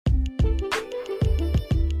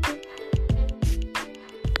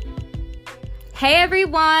Hey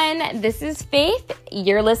everyone, this is Faith.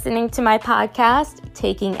 You're listening to my podcast,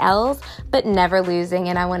 Taking L's, but Never Losing.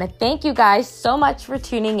 And I want to thank you guys so much for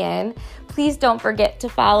tuning in. Please don't forget to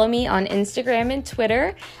follow me on Instagram and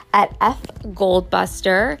Twitter at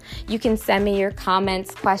FGoldbuster. You can send me your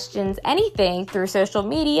comments, questions, anything through social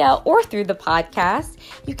media or through the podcast.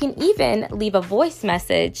 You can even leave a voice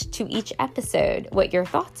message to each episode, what your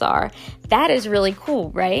thoughts are. That is really cool,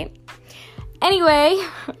 right? Anyway,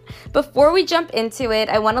 before we jump into it,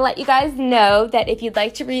 I want to let you guys know that if you'd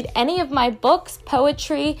like to read any of my books,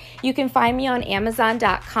 poetry, you can find me on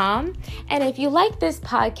Amazon.com. And if you like this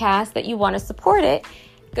podcast that you want to support it,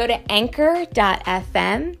 go to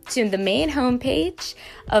anchor.fm to the main homepage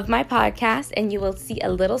of my podcast and you will see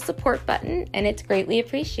a little support button and it's greatly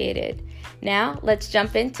appreciated. Now, let's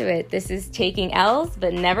jump into it. This is Taking L's,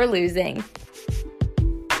 but Never Losing.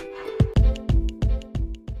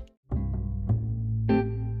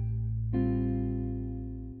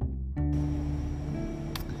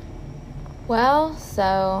 Well,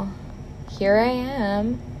 so here I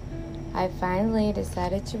am. I finally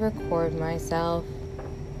decided to record myself.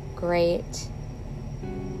 Great.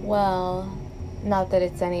 Well, not that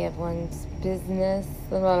it's anyone's business,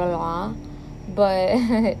 blah, blah, blah,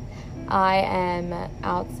 but I am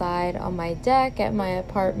outside on my deck at my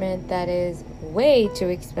apartment that is way too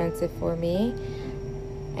expensive for me,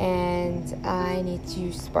 and I need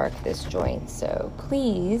to spark this joint, so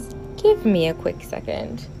please give me a quick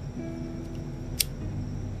second.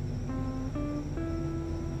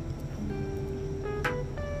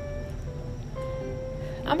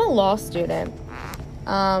 I'm a law student.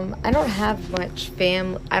 I don't have much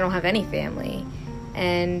I don't have any family.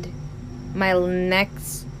 And my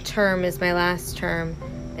next term is my last term.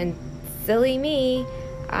 And silly me,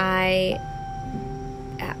 I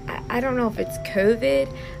don't know if it's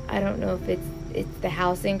COVID. I don't know if it's the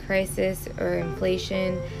housing crisis or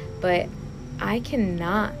inflation. But I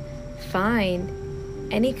cannot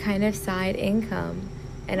find any kind of side income.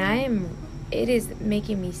 And it is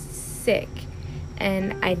making me sick.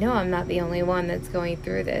 And I know I'm not the only one that's going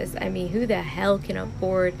through this. I mean, who the hell can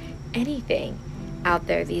afford anything out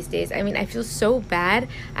there these days? I mean, I feel so bad.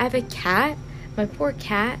 I have a cat, my poor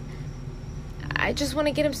cat. I just want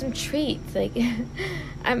to get him some treats. Like,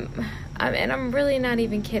 I'm really not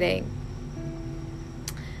even kidding.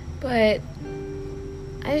 But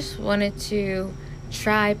I just wanted to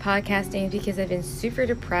try podcasting because I've been super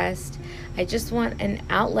depressed. I just want an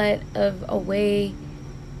outlet of a way.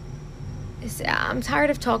 I'm tired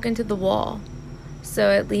of talking to the wall, so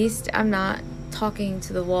at least I'm not talking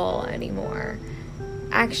to the wall anymore.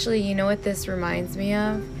 Actually, you know what this reminds me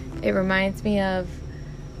of? It reminds me of,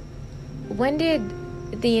 when did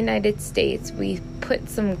the United States, we put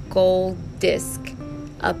some gold disc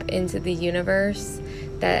up into the universe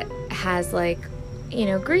that has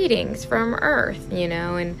greetings from Earth,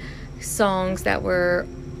 and songs that were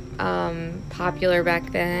popular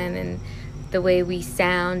back then, and the way we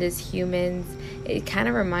sound as humans. It kind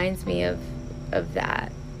of reminds me of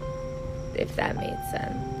that, if that made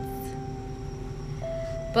sense.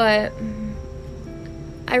 But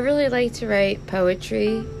I really like to write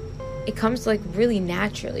poetry. It comes really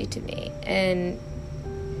naturally to me, and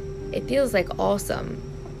it feels awesome.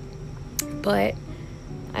 But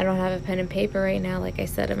I don't have a pen and paper right now. Like I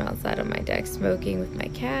said, I'm outside on my deck smoking with my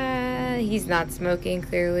cat. He's not smoking,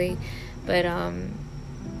 clearly, but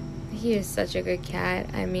he is such a good cat.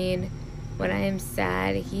 I mean, when I am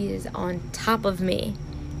sad, he is on top of me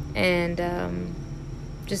and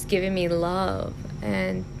just giving me love.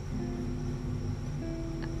 And,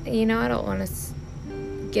 I don't want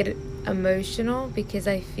to get emotional because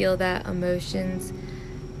I feel that emotions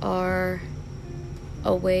are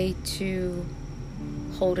a way to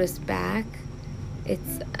hold us back.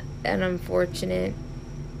 It's an unfortunate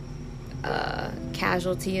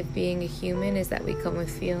casualty of being a human, is that we come with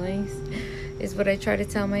feelings, is what I try to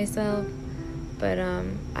tell myself. But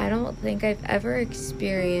I don't think I've ever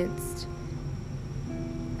experienced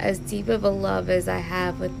as deep of a love as I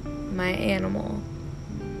have with my animal.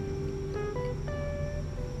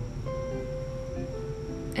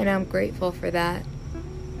 And I'm grateful for that.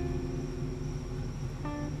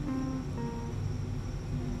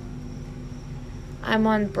 I'm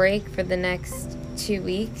on break for the next 2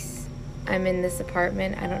 weeks. I'm in this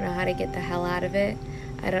apartment. I don't know how to get the hell out of it.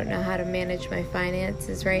 I don't know how to manage my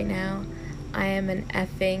finances right now. I am an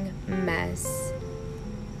effing mess.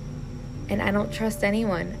 And I don't trust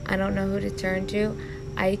anyone. I don't know who to turn to.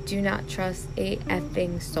 I do not trust a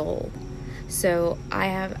effing soul. So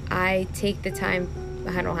I take the time,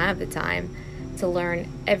 I don't have the time to learn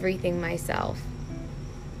everything myself.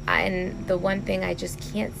 And the one thing I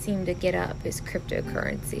just can't seem to get up is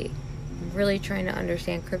cryptocurrency. I'm really trying to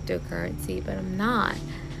understand cryptocurrency, but I'm not.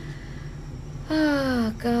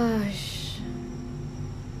 Oh, gosh.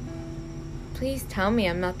 Please tell me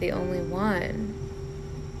I'm not the only one.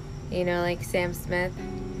 You know, like Sam Smith.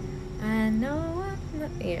 I know I'm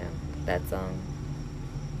not... Yeah, that song.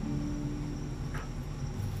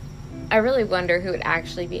 I really wonder who would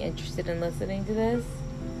actually be interested in listening to this.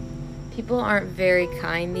 People aren't very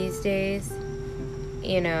kind these days.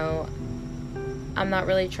 You know, I'm not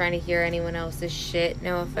really trying to hear anyone else's shit,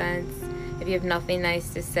 no offense. If you have nothing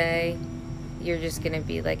nice to say, you're just gonna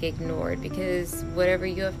be like ignored, because whatever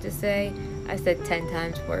you have to say, I said 10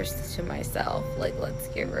 times worse to myself. Like, let's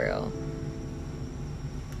get real.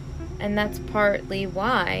 And that's partly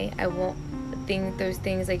why I won't think those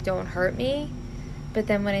things like don't hurt me. But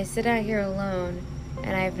then when I sit out here alone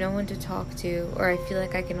and I have no one to talk to, or I feel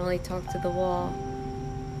like I can only talk to the wall,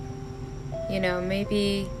 you know,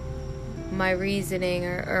 maybe my reasoning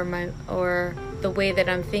or the way that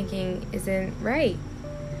I'm thinking isn't right.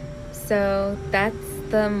 So that's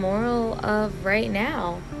the moral of right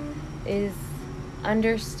now, is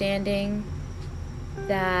understanding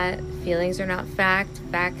that feelings are not fact,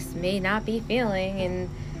 facts may not be feeling, and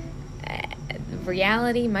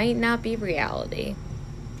reality might not be reality.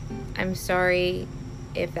 I'm sorry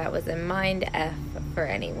if that was a mind F for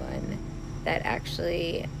anyone that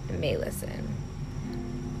actually may listen.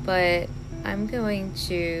 But I'm going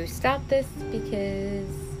to stop this because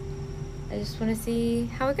I just want to see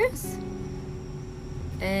how it goes.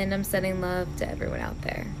 And I'm sending love to everyone out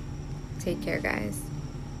there. Take care, guys.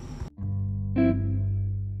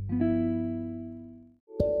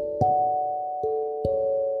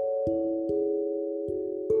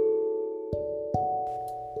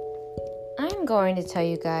 I'm going to tell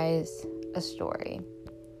you guys a story.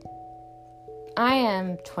 I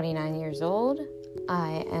am 29 years old.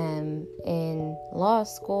 I am in law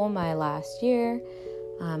school my last year.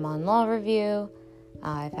 I'm on law review.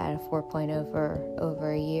 I've had a 4.0 for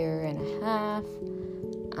over a year and a half.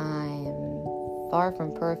 I'm far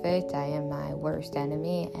from perfect. I am my worst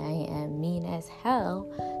enemy. I am mean as hell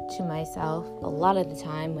to myself a lot of the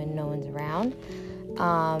time when no one's around.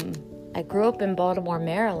 I grew up in Baltimore,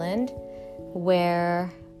 Maryland,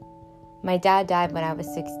 where my dad died when I was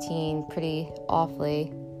 16, pretty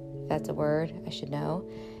awfully, if that's a word, I should know.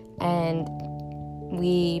 And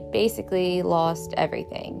we basically lost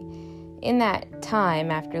everything. In that time,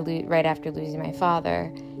 right after losing my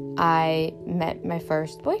father, I met my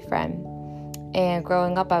first boyfriend. And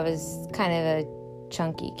growing up, I was kind of a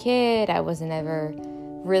chunky kid. I wasn't ever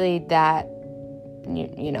really that,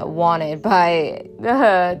 wanted by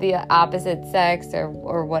the opposite sex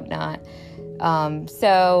or whatnot.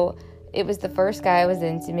 So it was the first guy who was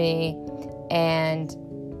into me, and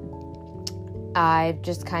I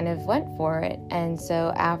just kind of went for it. And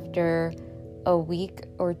so after a week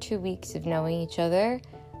or 2 weeks of knowing each other,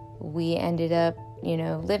 we ended up,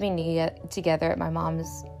 living together at my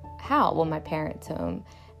mom's house, my parents' home.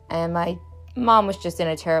 And my mom was just in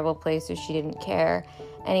a terrible place, so she didn't care.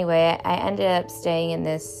 Anyway, I ended up staying in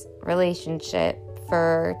this relationship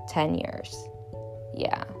for 10 years.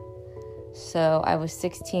 Yeah. So I was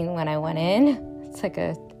 16 when I went in. It's like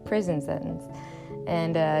a prison sentence.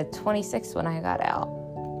 And 26 when I got out.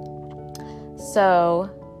 So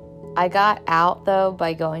I got out, though,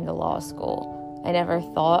 by going to law school. I never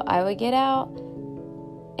thought I would get out,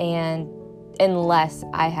 and unless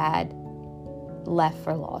I had left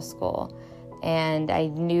for law school. And I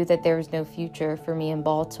knew that there was no future for me in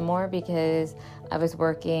Baltimore because I was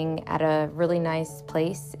working at a really nice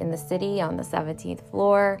place in the city on the 17th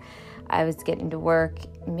floor. I was getting to work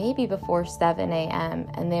maybe before 7 a.m.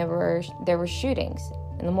 and there were shootings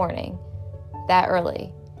in the morning, that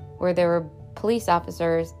early, where there were police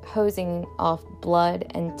officers hosing off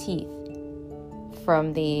blood and teeth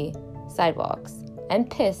from the sidewalks. And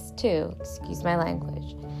piss, too. Excuse my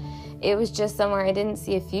language. It was just somewhere I didn't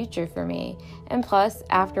see a future for me. And plus,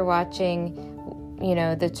 after watching,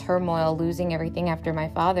 the turmoil, losing everything after my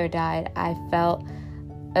father died, I felt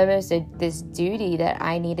almost this duty that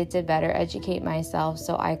I needed to better educate myself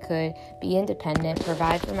so I could be independent,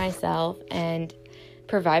 provide for myself, and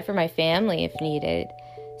provide for my family if needed.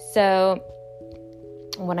 So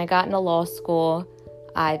when I got into law school,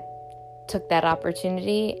 I took that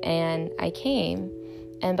opportunity and I came.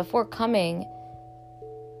 And before coming,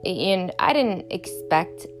 I didn't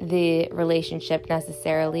expect the relationship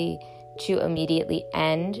necessarily to immediately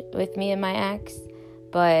end with me and my ex,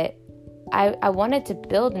 but I wanted to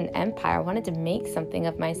build an empire. I wanted to make something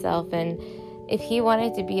of myself, and if he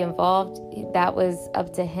wanted to be involved, that was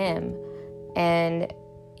up to him. And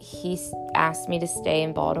he asked me to stay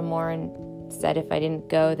in Baltimore and said if I didn't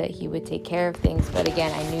go that he would take care of things. But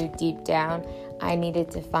again, I knew deep down I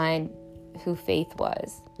needed to find who Faith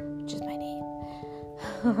was, which is my name.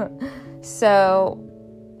 So,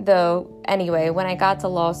 though, anyway, when I got to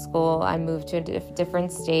law school, I moved to a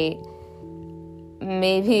different state.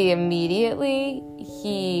 Maybe immediately,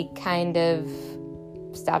 he kind of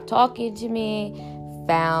stopped talking to me,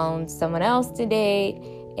 found someone else to date,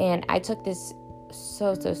 and I took this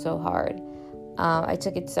so hard. I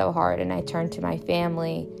took it so hard, and I turned to my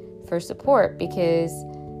family for support because,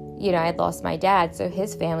 I'd lost my dad, so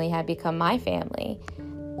his family had become my family.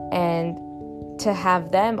 And to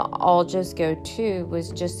have them all just go too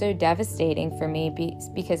was just so devastating for me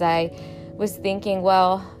because I was thinking,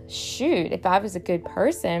 well, shoot, if I was a good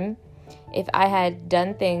person, if I had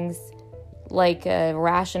done things like a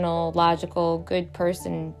rational, logical, good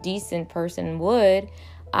person, decent person would,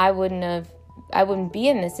 I wouldn't be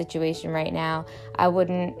in this situation right now. I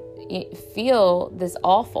wouldn't feel this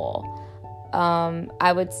awful.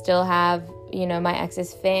 I would still have, my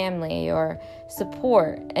ex's family or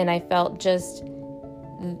support. And I felt just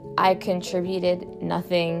I contributed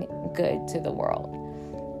nothing good to the world.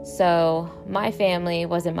 So my family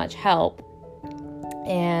wasn't much help.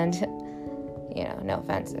 And, no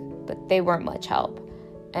offense, but they weren't much help.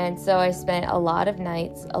 And so I spent a lot of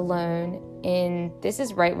nights alone this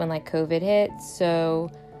is right when COVID hit. So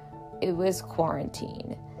it was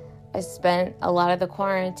quarantine. I spent a lot of the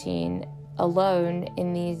quarantine alone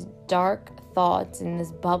in these dark thoughts in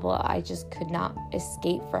this bubble I just could not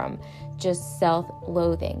escape from, just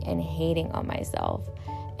self-loathing and hating on myself.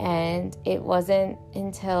 And it wasn't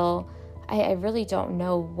until I really don't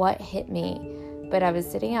know what hit me, but I was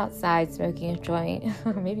sitting outside smoking a joint.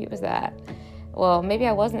 Maybe it was that. Well, maybe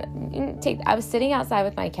I wasn't. I was sitting outside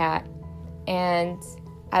with my cat, and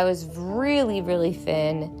I was really, really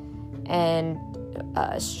thin and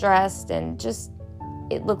stressed, and just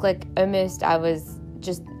it looked like almost I was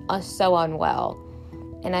just so unwell.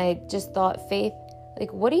 And I just thought, Faith,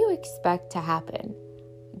 what do you expect to happen?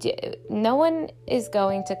 No one is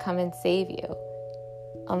going to come and save you.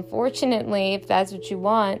 Unfortunately, if that's what you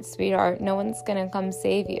want, sweetheart, no one's going to come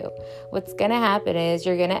save you. What's going to happen is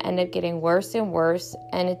you're going to end up getting worse and worse,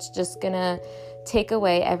 and it's just going to take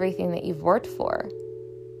away everything that you've worked for.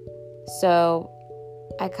 So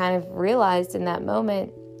I kind of realized in that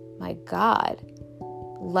moment, my God,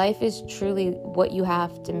 life is truly what you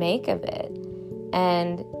have to make of it.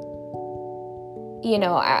 And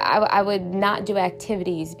I would not do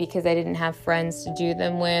activities because I didn't have friends to do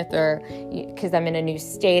them with, or because I'm in a new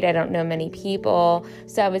state, I don't know many people.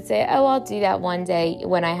 So I would say, I'll do that one day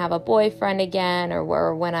when I have a boyfriend again,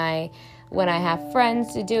 or when I have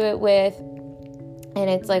friends to do it with. And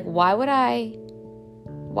it's why would I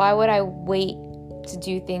wait to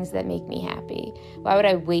do things that make me happy? Why would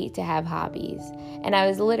I wait to have hobbies? And I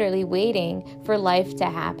was literally waiting for life to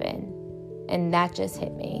happen. And that just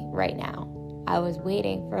hit me right now. I was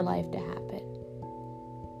waiting for life to happen.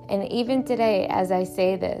 And even today, as I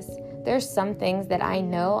say this, there's some things that I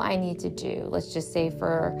know I need to do, let's just say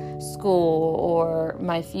for school or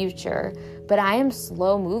my future, but I am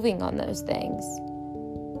slow moving on those things.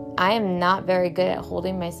 I am not very good at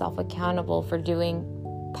holding myself accountable for doing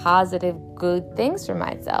positive, good things for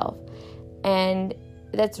myself. And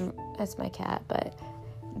that's my cat, but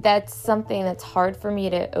that's something that's hard for me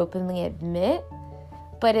to openly admit.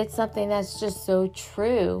 But it's something that's just so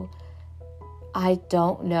true. I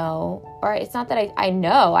don't know. Or it's not that I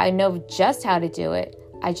know just how to do it.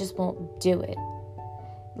 I just won't do it.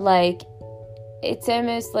 It's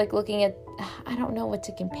almost like looking at, I don't know what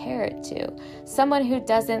to compare it to. Someone who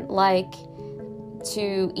doesn't like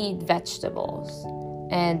to eat vegetables.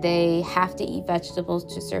 And they have to eat vegetables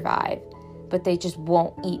to survive. But they just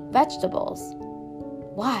won't eat vegetables.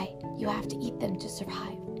 Why? You have to eat them to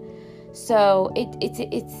survive. So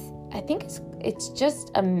I think it's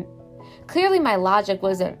just clearly my logic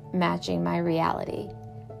wasn't matching my reality.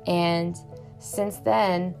 And since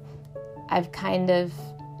then, I've kind of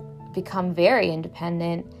become very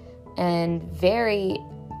independent and very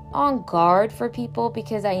on guard for people,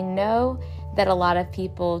 because I know that a lot of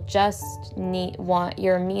people just want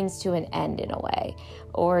your means to an end in a way,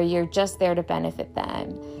 or you're just there to benefit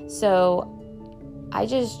them. So I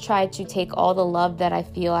just try to take all the love that I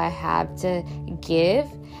feel I have to give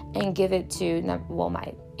and give it to,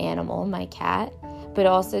 my animal, my cat, but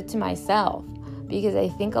also to myself. Because I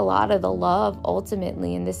think a lot of the love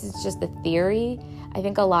ultimately, and this is just a theory, I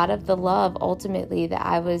think a lot of the love ultimately that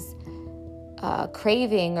I was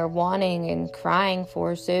craving or wanting and crying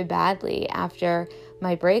for so badly after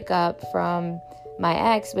my breakup from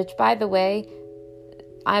my ex, which, by the way,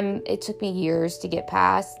 it took me years to get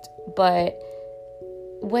past, but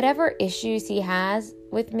whatever issues he has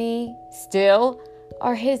with me still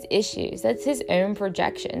are his issues. That's his own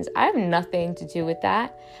projections. I have nothing to do with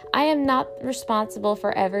that. I am not responsible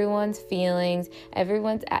for everyone's feelings,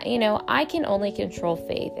 I can only control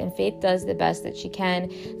Faith, and Faith does the best that she can.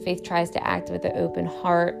 Faith tries to act with an open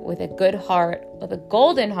heart, with a good heart, with a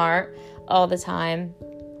golden heart all the time.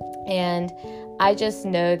 And I just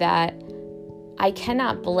know that I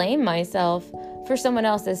cannot blame myself for someone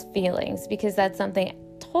else's feelings, because that's something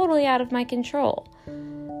totally out of my control.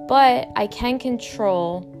 But I can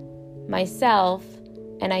control myself,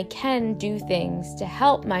 and I can do things to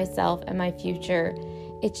help myself and my future.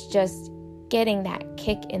 It's just getting that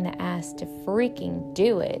kick in the ass to freaking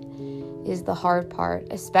do it is the hard part,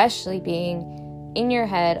 especially being in your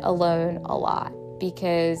head alone a lot,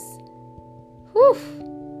 because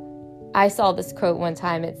I saw this quote one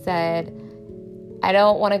time. It said, I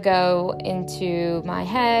don't want to go into my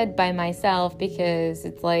head by myself because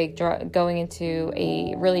it's like going into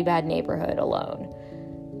a really bad neighborhood alone.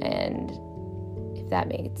 And if that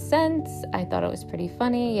made sense, I thought it was pretty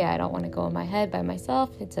funny. Yeah, I don't want to go in my head by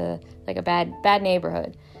myself. It's a bad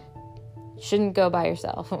neighborhood. Shouldn't go by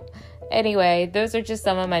yourself. Anyway, those are just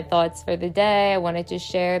some of my thoughts for the day. I wanted to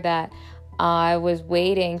share that I was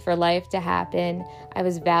waiting for life to happen. I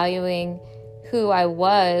was valuing who I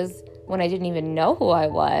was when I didn't even know who I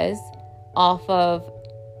was, off of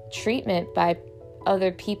treatment by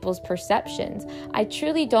other people's perceptions. I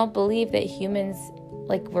truly don't believe that humans,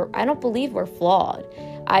 I don't believe we're flawed.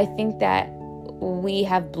 I think that we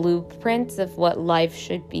have blueprints of what life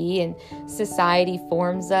should be, and society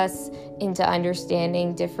forms us into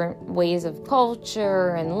understanding different ways of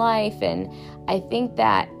culture and life. And I think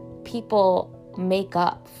that people make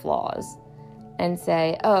up flaws and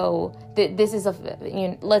say, this is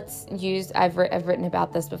let's use, I've written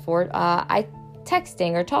about this before,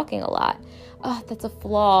 texting or talking a lot. Oh, that's a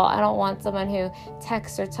flaw. I don't want someone who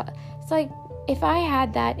texts or it's like, if I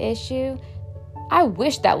had that issue, I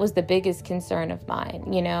wish that was the biggest concern of mine.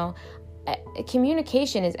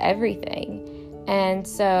 Communication is everything. And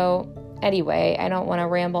so anyway, I don't want to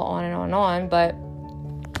ramble on and on, but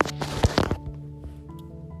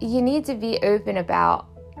you need to be open about,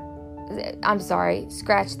 I'm sorry,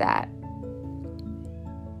 scratch that.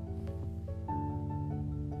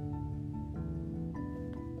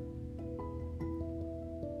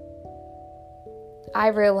 I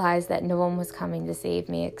realized that no one was coming to save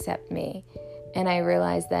me except me. And I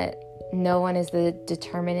realized that no one is the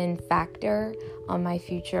determining factor on my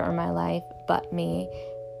future or my life but me.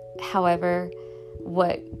 However,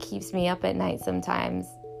 what keeps me up at night sometimes,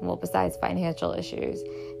 well, besides financial issues,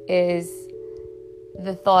 is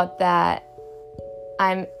the thought that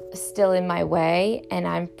I'm still in my way and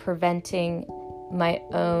I'm preventing my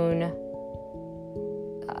own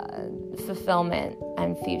fulfillment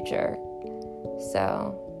and future.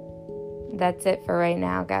 So that's it for right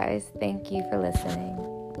now, guys. Thank you for listening.